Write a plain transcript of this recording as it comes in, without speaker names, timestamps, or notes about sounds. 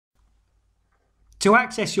To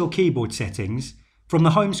access your keyboard settings, from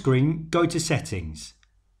the home screen, go to Settings.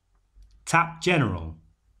 Tap General.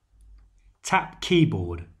 Tap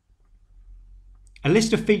Keyboard. A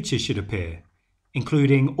list of features should appear,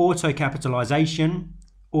 including auto capitalization,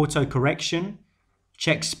 auto correction,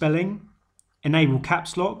 check spelling, enable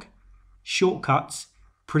caps lock, shortcuts,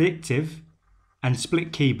 predictive, and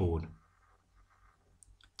split keyboard.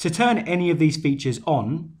 To turn any of these features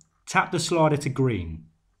on, tap the slider to green.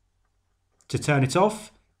 To turn it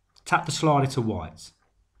off, tap the slider to white.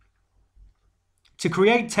 To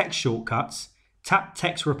create text shortcuts, tap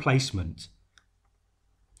Text Replacement.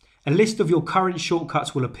 A list of your current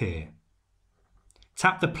shortcuts will appear.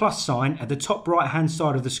 Tap the plus sign at the top right-hand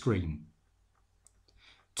side of the screen.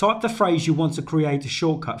 Type the phrase you want to create a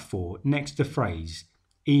shortcut for next to phrase,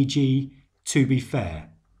 e.g., to be fair.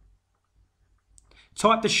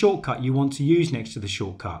 Type the shortcut you want to use next to the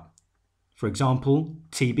shortcut, for example,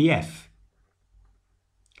 TBF.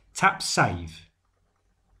 Tap Save.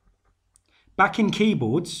 Back in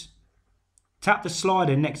Keyboards, tap the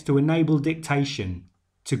slider next to Enable Dictation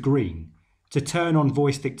to green to turn on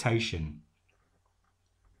voice dictation.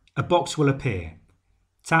 A box will appear.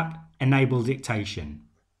 Tap Enable Dictation.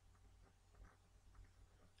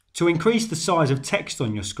 To increase the size of text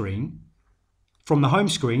on your screen, from the home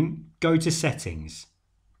screen, go to Settings.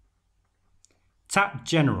 Tap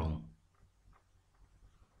General.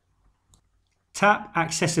 Tap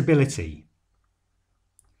Accessibility.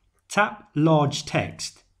 Tap Large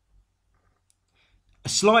Text. A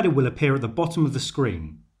slider will appear at the bottom of the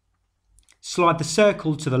screen. Slide the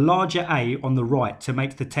circle to the larger A on the right to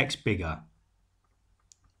make the text bigger.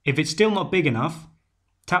 If it's still not big enough,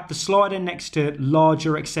 tap the slider next to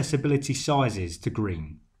Larger Accessibility Sizes to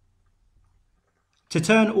green. To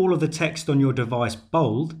turn all of the text on your device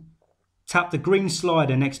bold, tap the green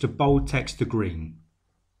slider next to Bold Text to green.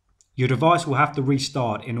 Your device will have to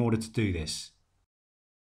restart in order to do this.